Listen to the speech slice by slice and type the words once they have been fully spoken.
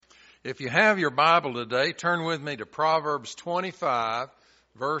If you have your Bible today, turn with me to Proverbs 25,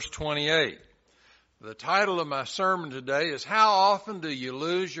 verse 28. The title of my sermon today is, How Often Do You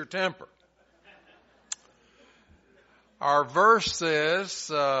Lose Your Temper? Our verse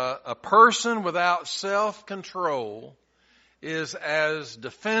says, a person without self-control is as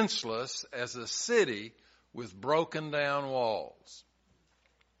defenseless as a city with broken down walls.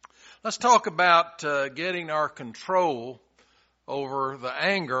 Let's talk about getting our control over the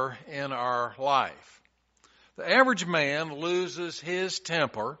anger in our life. The average man loses his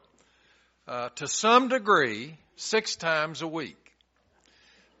temper to some degree 6 times a week.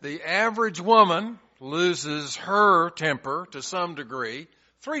 The average woman loses her temper to some degree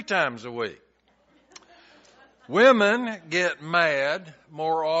 3 times a week. Women get mad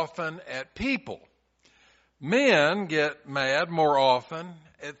more often at people. Men get mad more often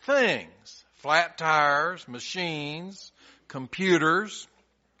at things, flat tires, machines, computers.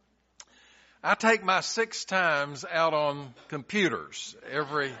 I take my 6 times out on computers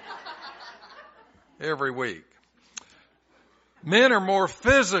every week. Men are more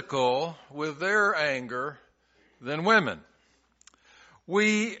physical with their anger than women.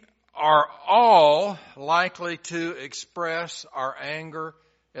 We are all likely to express our anger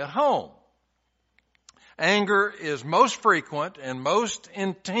at home. Anger is most frequent and most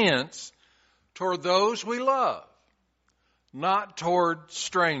intense toward those we love, not toward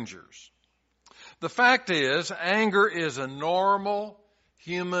strangers. The fact is, anger is a normal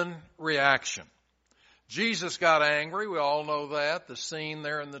human reaction. Jesus got angry. We all know that. The scene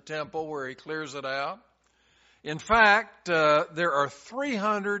there in the temple where he clears it out. In fact, there are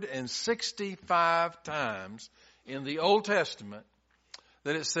 365 times in the Old Testament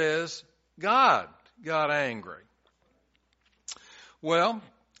that it says God got angry. Well,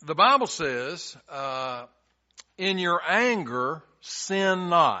 the Bible says, in your anger, sin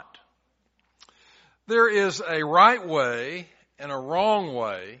not. There is a right way and a wrong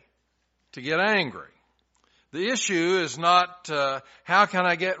way to get angry. The issue is not how can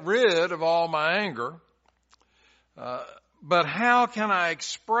I get rid of all my anger, but how can I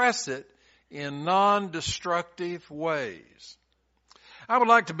express it in non-destructive ways. I would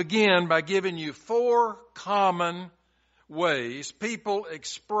like to begin by giving you 4 common ways people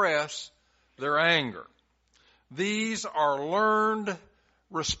express their anger. These are learned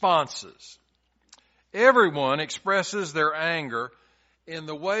responses. Everyone expresses their anger in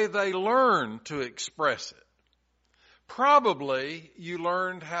the way they learn to express it. Probably you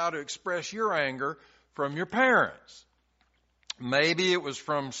learned how to express your anger from your parents. Maybe it was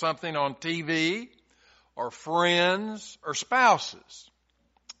from something on TV or friends or spouses.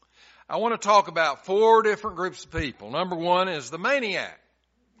 I want to talk about 4 different groups of people. Number 1 is the maniac.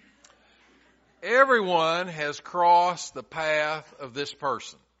 Everyone has crossed the path of this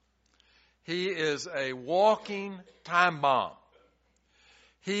person. He is a walking time bomb.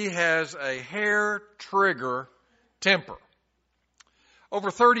 He has a hair trigger temper.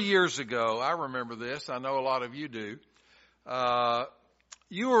 Over 30 years ago, I remember this, I know a lot of you do,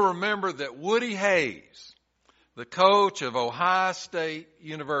 you will remember that Woody Hayes, the coach of Ohio State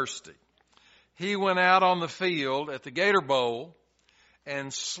University, he went out on the field at the Gator Bowl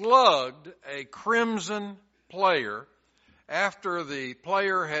and slugged a Crimson player after the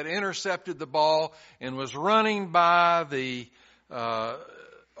player had intercepted the ball and was running by the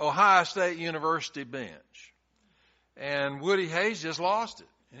Ohio State University bench. And Woody Hayes just lost it.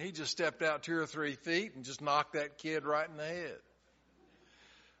 And he just stepped out 2 or 3 feet and just knocked that kid right in the head.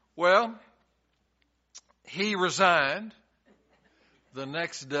 Well, he resigned the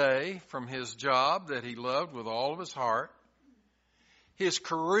next day from his job that he loved with all of his heart. His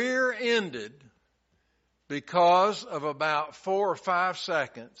career ended because of about 4 or 5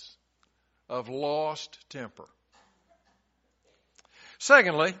 seconds of lost temper.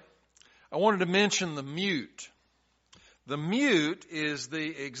 Secondly, I wanted to mention the mute. The mute is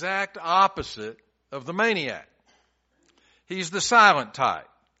the exact opposite of the maniac. He's the silent type.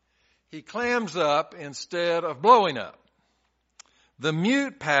 He clams up instead of blowing up. The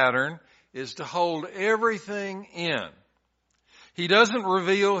mute pattern is to hold everything in. He doesn't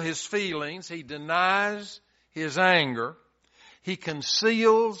reveal his feelings. He denies his anger. He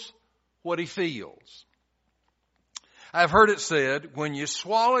conceals what he feels. I've heard it said, when you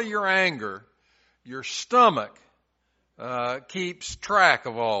swallow your anger, your stomach keeps track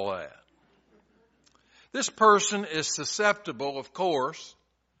of all that. This person is susceptible, of course,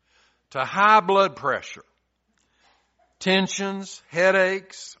 to high blood pressure, tensions,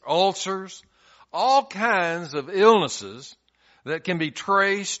 headaches, ulcers, all kinds of illnesses that can be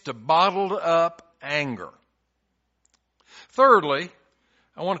traced to bottled up anger. Thirdly,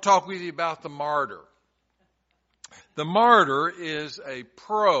 I want to talk with you about the martyr. The martyr is a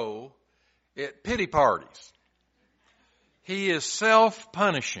pro at pity parties. He is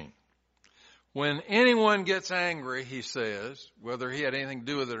self-punishing. When anyone gets angry, he says, whether he had anything to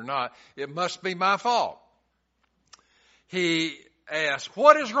do with it or not, it must be my fault. He asks,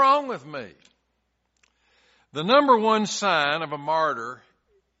 what is wrong with me? The number one sign of a martyr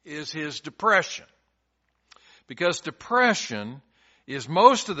is his depression. Because depression is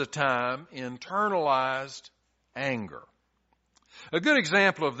most of the time internalized anger. A good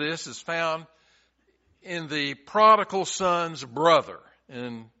example of this is found in the prodigal son's brother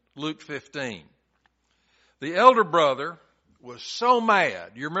in Luke 15. The elder brother was so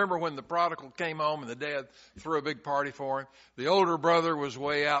mad. You remember when the prodigal came home and the dad threw a big party for him? The older brother was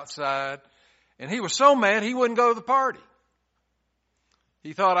way outside, and he was so mad he wouldn't go to the party.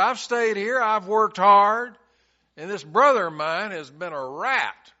 He thought, I've stayed here, I've worked hard, and this brother of mine has been a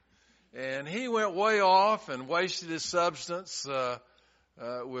rat. And he went way off and wasted his substance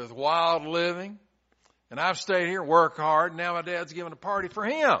with wild living. And I've stayed here, worked hard, and now my dad's giving a party for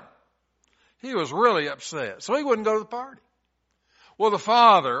him. He was really upset, so he wouldn't go to the party. Well, the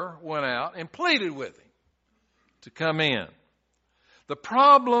father went out and pleaded with him to come in. The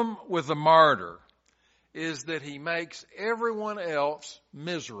problem with the martyr is that he makes everyone else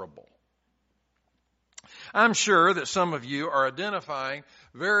miserable. I'm sure that some of you are identifying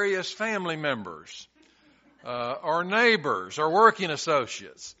various family members or neighbors or working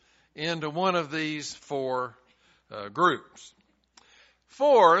associates into one of these four groups.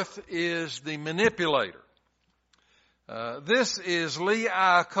 Fourth is the manipulator. This is Lee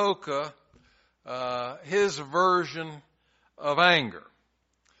Iacocca, his version of anger.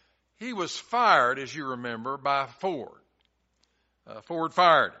 He was fired, as you remember, by Ford. Ford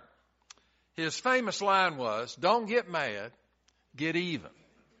fired him. His famous line was, don't get mad, get even.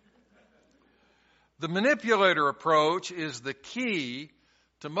 The manipulator approach is the key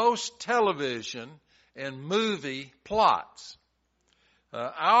to most television and movie plots.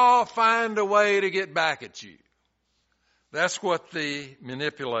 I'll find a way to get back at you. That's what the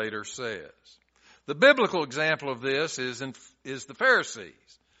manipulator says. The biblical example of this is the Pharisees.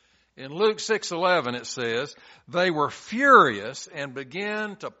 In Luke 6:11 it says, they were furious and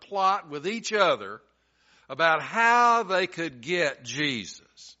began to plot with each other about how they could get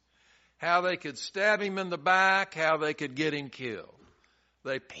Jesus, how they could stab him in the back, how they could get him killed.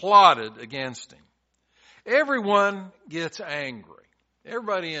 They plotted against him. Everyone gets angry.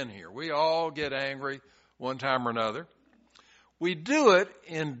 Everybody in here, we all get angry one time or another. We do it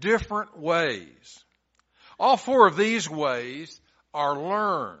in different ways. All four of these ways are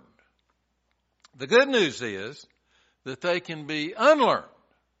learned. The good news is that they can be unlearned.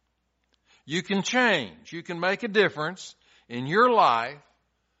 You can change. You can make a difference in your life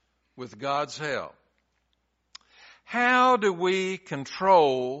with God's help. How do we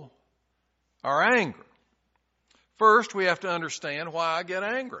control our anger? First, we have to understand why I get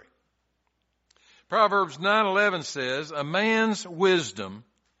angry. Proverbs 9:11 says, a man's wisdom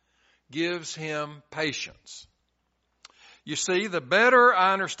gives him patience. You see, the better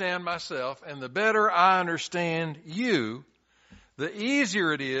I understand myself and the better I understand you, the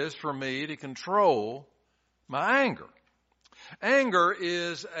easier it is for me to control my anger. Anger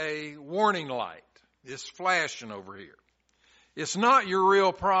is a warning light. It's flashing over here. It's not your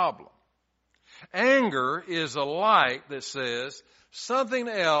real problem. Anger is a light that says something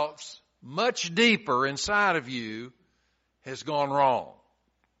else much deeper inside of you has gone wrong.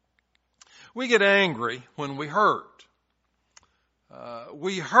 We get angry when we hurt.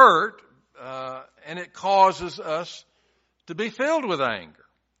 We hurt, and it causes us to be filled with anger.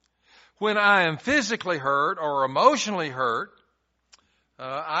 When I am physically hurt or emotionally hurt,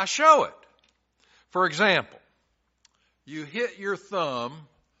 I show it. For example, you hit your thumb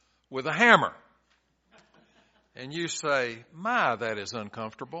with a hammer, and you say, my, that is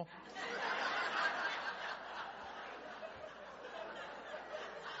uncomfortable.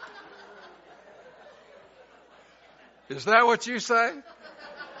 Is that what you say?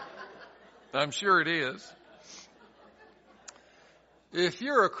 I'm sure it is. If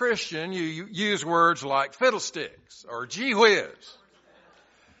you're a Christian, you use words like fiddlesticks or gee whiz.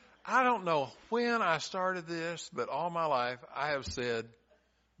 I don't know when I started this, but all my life I have said,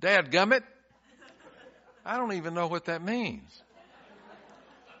 dadgummit. I don't even know what that means.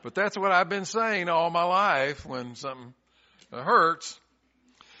 But that's what I've been saying all my life when something hurts.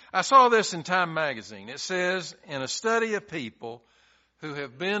 I saw this in Time magazine. It says, in a study of people who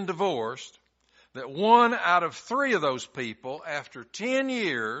have been divorced, that 1 out of 3 of those people, after 10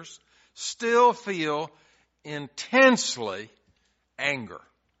 years, still feel intensely anger.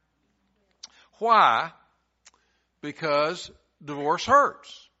 Why? Because divorce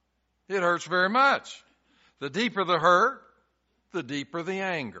hurts. It hurts very much. The deeper the hurt, the deeper the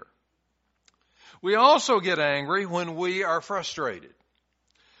anger. We also get angry when we are frustrated,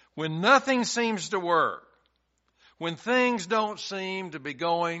 when nothing seems to work, when things don't seem to be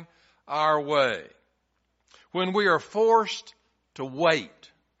going our way, when we are forced to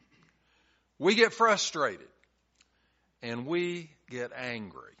wait. We get frustrated and we get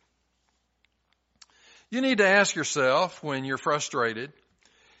angry. You need to ask yourself when you're frustrated,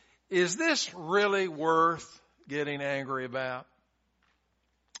 is this really worth getting angry about?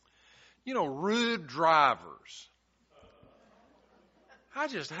 You know, rude drivers. I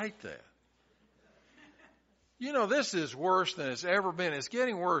just hate that. You know, this is worse than it's ever been. It's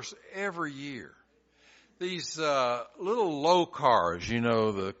getting worse every year. These little low cars, you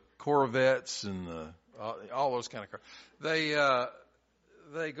know, the Corvettes and all those kind of cars,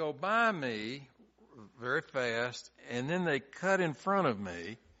 they go by me very fast, and then they cut in front of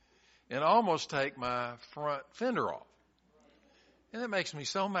me and almost take my front fender off. And it makes me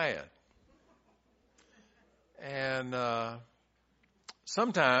so mad. And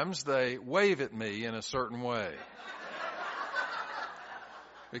sometimes they wave at me in a certain way.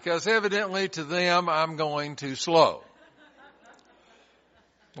 Because evidently to them I'm going too slow.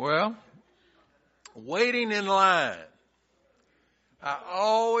 Well, waiting in line. I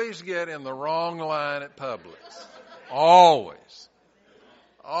always get in the wrong line at Publix. Always.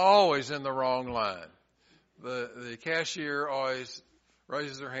 Always in the wrong line. The cashier always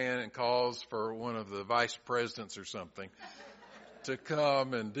raises her hand and calls for one of the vice presidents or something to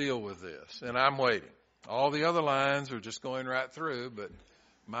come and deal with this. And I'm waiting. All the other lines are just going right through, but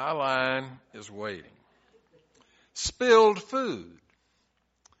my line is waiting. Spilled food.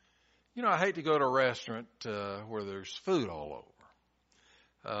 You know, I hate to go to a restaurant where there's food all over.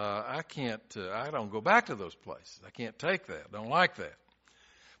 I don't go back to those places. I can't take that. Don't like that.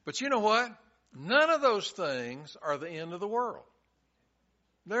 But you know what? None of those things are the end of the world.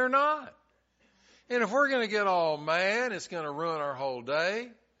 They're not. And if we're going to get all mad, it's going to ruin our whole day,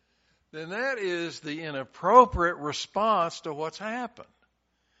 then that is the inappropriate response to what's happened.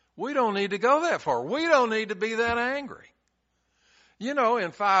 We don't need to go that far. We don't need to be that angry. You know,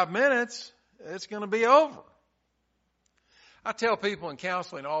 in 5 minutes, it's going to be over. I tell people in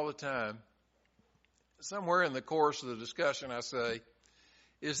counseling all the time, somewhere in the course of the discussion, I say,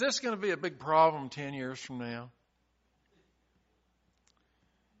 is this going to be a big problem 10 years from now?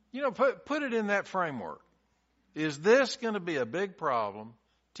 You know, put it in that framework. Is this going to be a big problem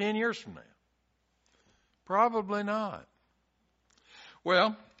 10 years from now? Probably not.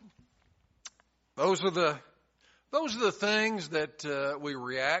 Well, those are the things that we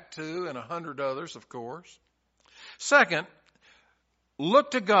react to, and 100 others, of course. Second,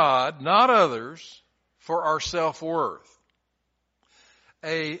 look to God, not others, for our self-worth.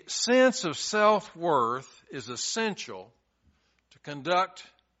 A sense of self-worth is essential to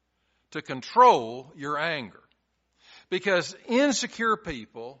control your anger. Because insecure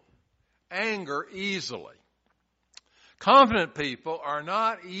people anger easily. Confident people are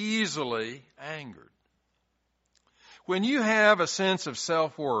not easily angered. When you have a sense of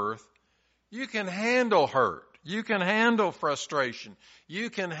self-worth, you can handle hurt. You can handle frustration.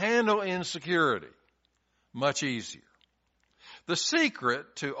 You can handle insecurity much easier. The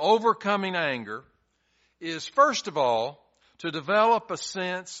secret to overcoming anger is, first of all, to develop a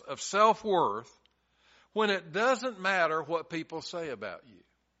sense of self-worth when it doesn't matter what people say about you.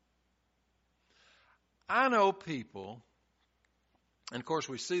 I know people, and of course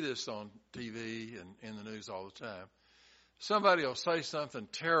we see this on TV and in the news all the time, somebody will say something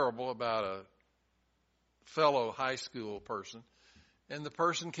terrible about a fellow high school person, and the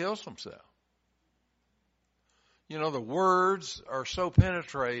person kills himself. You know, the words are so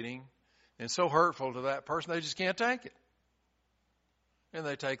penetrating and so hurtful to that person, they just can't take it. And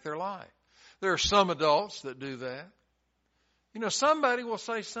they take their life. There are some adults that do that. You know, somebody will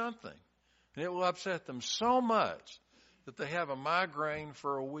say something, and it will upset them so much that they have a migraine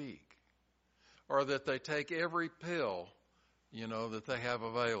for a week, or that they take every pill, you know, that they have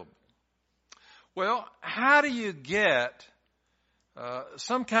available. Well, how do you get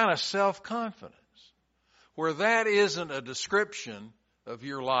some kind of self-confidence where that isn't a description of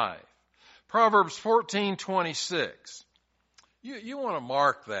your life? Proverbs 14:26. You want to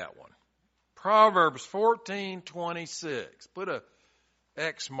mark that one. Proverbs 14:26. Put a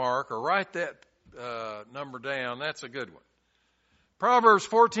X mark or write that number down. That's a good one. Proverbs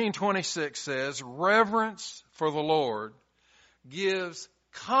 14:26 says, reverence for the Lord gives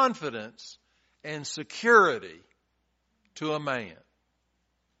confidence and security to a man.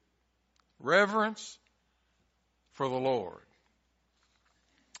 Reverence for the Lord.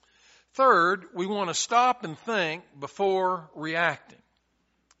 Third, we want to stop and think before reacting.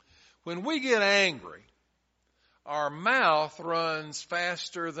 When we get angry, our mouth runs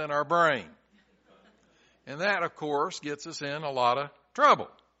faster than our brain. And that, of course, gets us in a lot of trouble.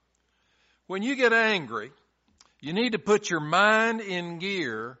 When you get angry, you need to put your mind in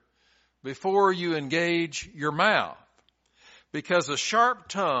gear before you engage your mouth. Because a sharp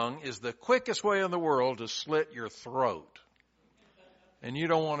tongue is the quickest way in the world to slit your throat. And you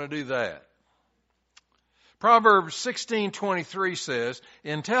don't want to do that. Proverbs 16:23 says,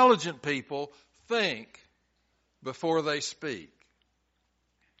 intelligent people think before they speak.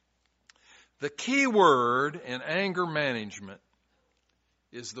 The key word in anger management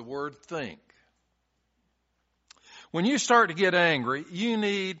is the word think. When you start to get angry, you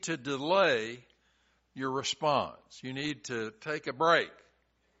need to delay your response. You need to take a break.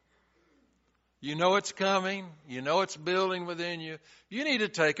 You know it's coming. You know it's building within you. You need to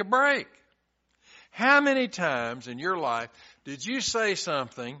take a break. How many times in your life did you say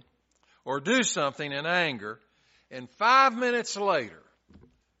something or do something in anger, and 5 minutes later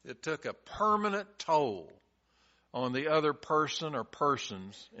it took a permanent toll on the other person or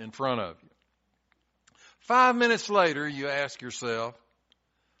persons in front of you? 5 minutes later you ask yourself,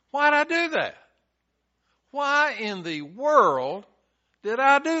 why'd I do that? Why in the world did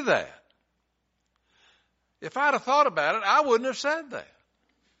I do that? If I'd have thought about it, I wouldn't have said that.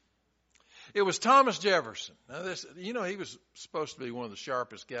 It was Thomas Jefferson. Now he was supposed to be one of the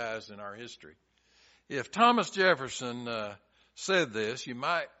sharpest guys in our history. If Thomas Jefferson said this, you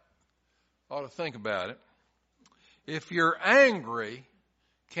might ought to think about it. If you're angry,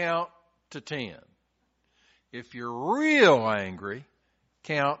 count to 10. If you're real angry,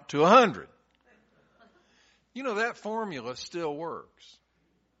 count to 100. You know, that formula still works.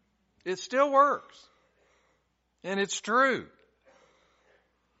 It still works. And it's true.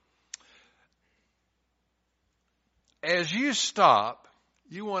 As you stop,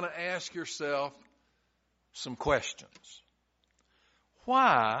 you want to ask yourself some questions.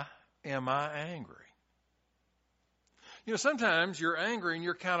 Why am I angry? You know, sometimes you're angry and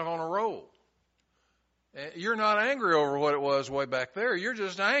you're kind of on a roll. You're not angry over what it was way back there. You're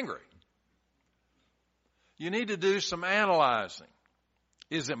just angry. You need to do some analyzing.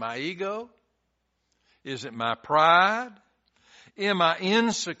 Is it my ego? Is it my pride? Am I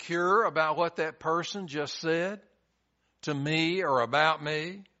insecure about what that person just said to me or about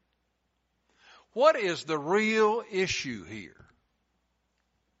me? What is the real issue here?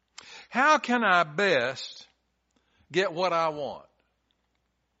 How can I best get what I want?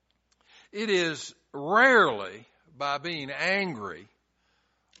 It is rarely by being angry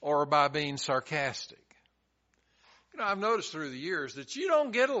or by being sarcastic. You know, I've noticed through the years that you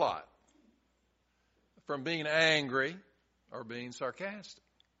don't get a lot from being angry or being sarcastic.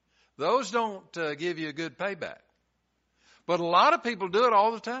 Those don't give you a good payback. But a lot of people do it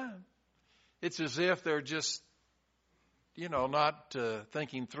all the time. It's as if they're just, not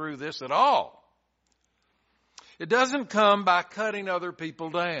thinking through this at all. It doesn't come by cutting other people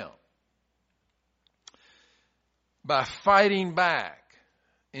down, by fighting back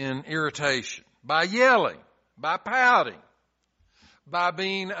in irritation, by yelling, by pouting, by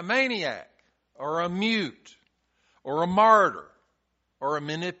being a maniac or a mute or a martyr or a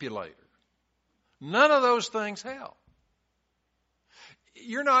manipulator. None of those things help.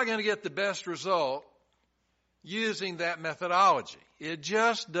 You're not going to get the best result using that methodology. It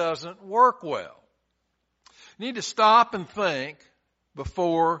just doesn't work well. You need to stop and think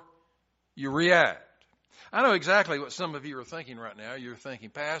before you react. I know exactly what some of you are thinking right now. You're thinking,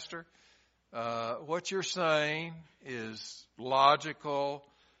 Pastor, what you're saying is logical.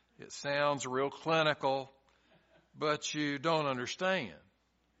 It sounds real clinical, but you don't understand.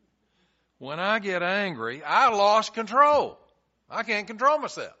 When I get angry, I lost control. I can't control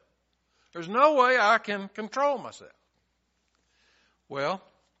myself. There's no way I can control myself. Well,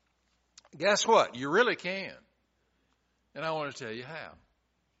 guess what? You really can. And I want to tell you how.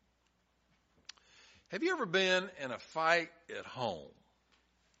 Have you ever been in a fight at home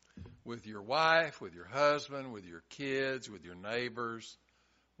with your wife, with your husband, with your kids, with your neighbors,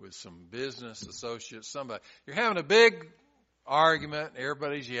 with some business associates, somebody? You're having a big argument.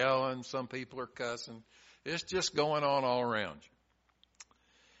 Everybody's yelling. Some people are cussing. It's just going on all around you.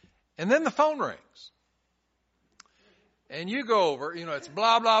 And then the phone rings. And you go over, it's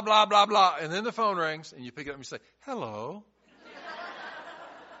blah, blah, blah, blah, blah. And then the phone rings and you pick it up and you say, hello.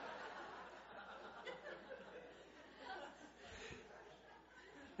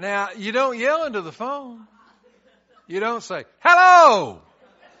 Now, you don't yell into the phone. You don't say, hello.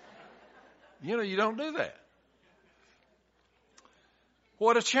 You don't do that.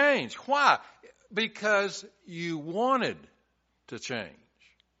 What a change. Why? Because you wanted to change.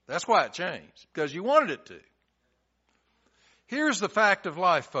 That's why it changed, because you wanted it to. Here's the fact of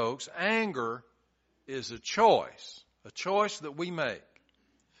life, folks. Anger is a choice that we make.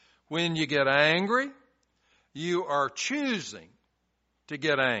 When you get angry, you are choosing to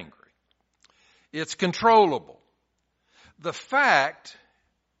get angry. It's controllable. The fact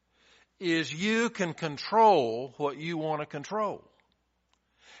is you can control what you want to control.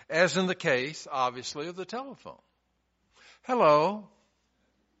 As in the case, obviously, of the telephone. Hello.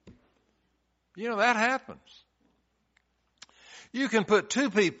 That happens. You can put two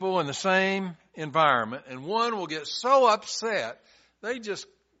people in the same environment, and one will get so upset, they just,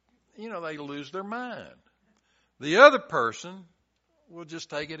 they lose their mind. The other person will just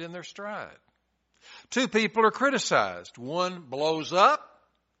take it in their stride. Two people are criticized. One blows up,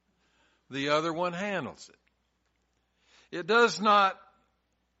 the other one handles it. It doesn't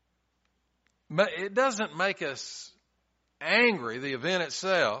make us angry, the event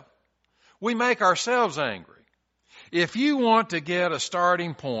itself. We make ourselves angry. If you want to get a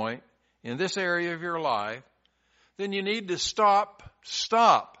starting point in this area of your life, then you need to stop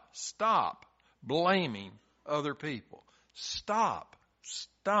blaming other people. Stop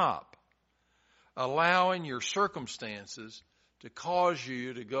allowing your circumstances to cause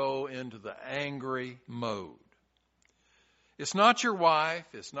you to go into the angry mode. It's not your wife,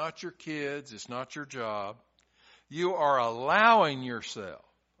 it's not your kids, it's not your job. You are allowing yourself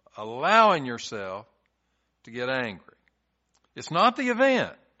to get angry. It's not the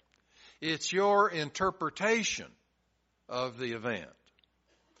event. It's your interpretation of the event.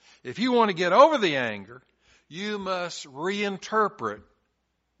 If you want to get over the anger, you must reinterpret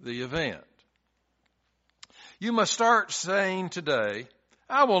the event. You must start saying today,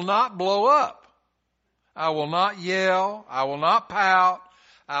 I will not blow up. I will not yell. I will not pout.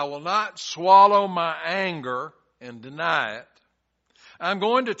 I will not swallow my anger and deny it. I'm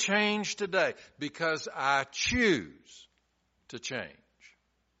going to change today because I choose to change.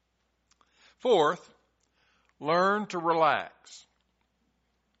 Fourth, learn to relax.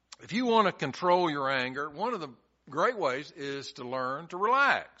 If you want to control your anger, one of the great ways is to learn to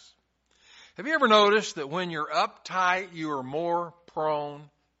relax. Have you ever noticed that when you're uptight, you are more prone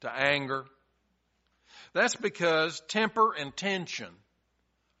to anger? That's because temper and tension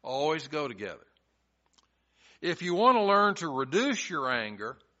always go together. If you want to learn to reduce your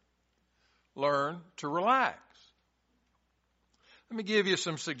anger, learn to relax. Let me give you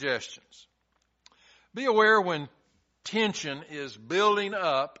some suggestions. Be aware when tension is building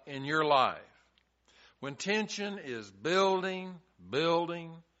up in your life. When tension is building,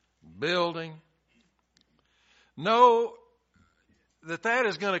 know that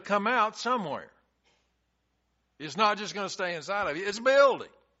is going to come out somewhere. It's not just going to stay inside of you. It's building.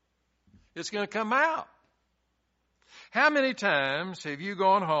 It's going to come out. How many times have you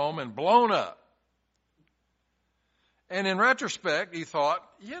gone home and blown up? And in retrospect, you thought,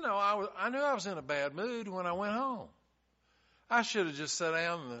 I knew I was in a bad mood when I went home. I should have just sat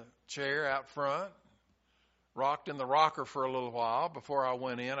down in the chair out front, rocked in the rocker for a little while before I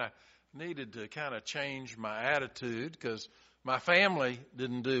went in. I needed to kind of change my attitude because my family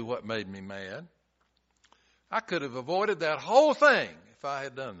didn't do what made me mad. I could have avoided that whole thing if I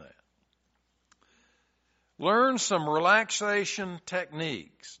had done that. Learn some relaxation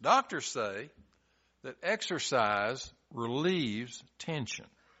techniques. Doctors say that exercise relieves tension.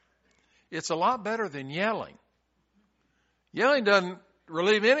 It's a lot better than yelling. Yelling doesn't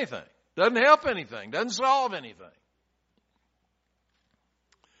relieve anything, doesn't help anything, doesn't solve anything.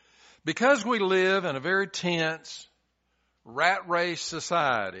 Because we live in a very tense, rat race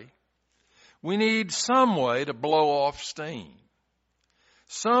society, we need some way to blow off steam.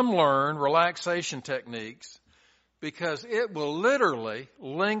 Some learn relaxation techniques because it will literally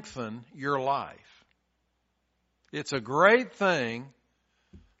lengthen your life. It's a great thing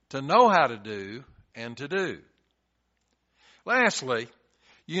to know how to do and to do. Lastly,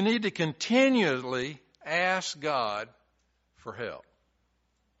 you need to continually ask God for help.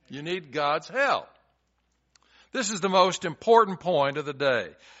 You need God's help. This is the most important point of the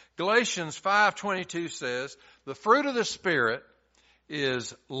day. Galatians 5:22 says, the fruit of the Spirit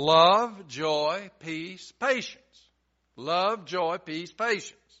is love, joy, peace, patience. Love, joy, peace,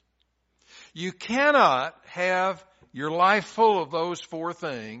 patience. You cannot have your life full of those four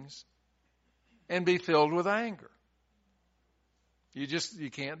things and be filled with anger. You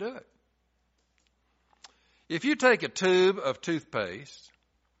can't do it. If you take a tube of toothpaste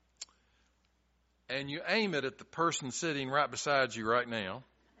and you aim it at the person sitting right beside you right now,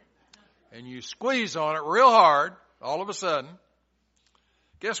 and you squeeze on it real hard, all of a sudden,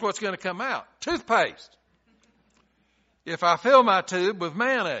 guess what's going to come out? Toothpaste. If I fill my tube with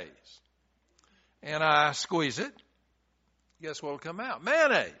mayonnaise and I squeeze it, guess what will come out?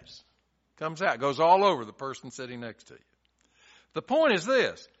 Mayonnaise comes out, goes all over the person sitting next to you. The point is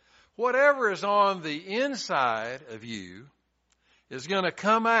this: whatever is on the inside of you is going to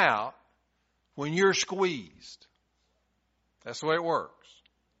come out when you're squeezed. That's the way it works.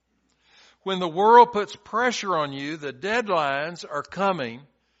 When the world puts pressure on you, the deadlines are coming.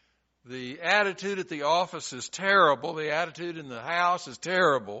 The attitude at the office is terrible. The attitude in the house is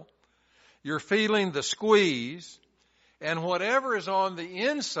terrible. You're feeling the squeeze. And whatever is on the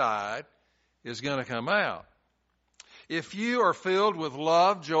inside is going to come out. If you are filled with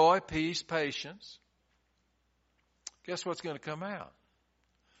love, joy, peace, patience, guess what's going to come out?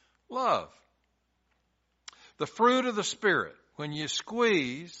 Love. The fruit of the Spirit. When you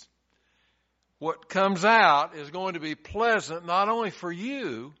squeeze, what comes out is going to be pleasant not only for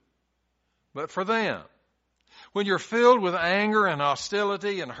you, but for them. When you're filled with anger and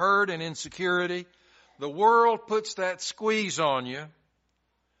hostility and hurt and insecurity, the world puts that squeeze on you.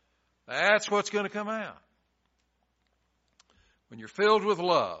 That's what's going to come out. When you're filled with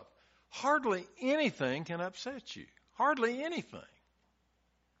love, hardly anything can upset you. Hardly anything.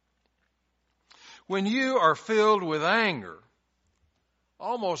 When you are filled with anger,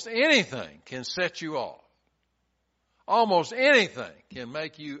 almost anything can set you off. Almost anything can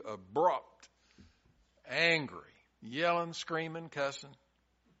make you abrupt, angry, yelling, screaming, cussing.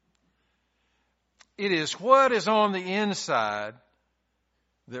 It is what is on the inside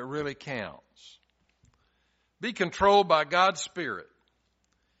that really counts. Be controlled by God's Spirit,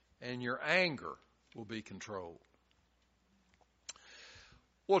 and your anger will be controlled.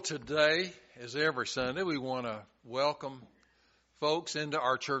 Well, today, as every Sunday, we want to welcome folks into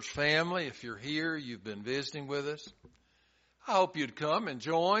our church family. If you're here, you've been visiting with us, I hope you'd come and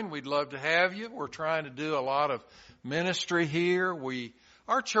join. We'd love to have you. We're trying to do a lot of ministry here.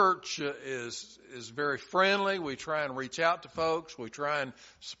 Our church is very friendly. We try and reach out to folks. We try and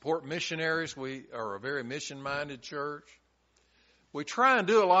support missionaries. We are a very mission-minded church. We try and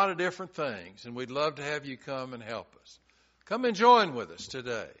do a lot of different things, and we'd love to have you come and help us. Come and join with us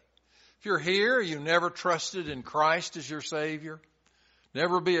today. If you're here, you've never trusted in Christ as your Savior,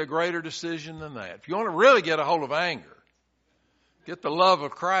 never be a greater decision than that. If you want to really get a hold of anger, get the love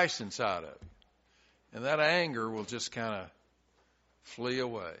of Christ inside of you, and that anger will just kind of flee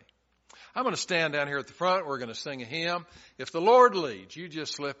away. I'm going to stand down here at the front. We're going to sing a hymn. If the Lord leads, you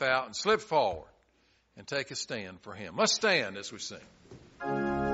just slip out and slip forward and take a stand for Him. Let's stand as we sing.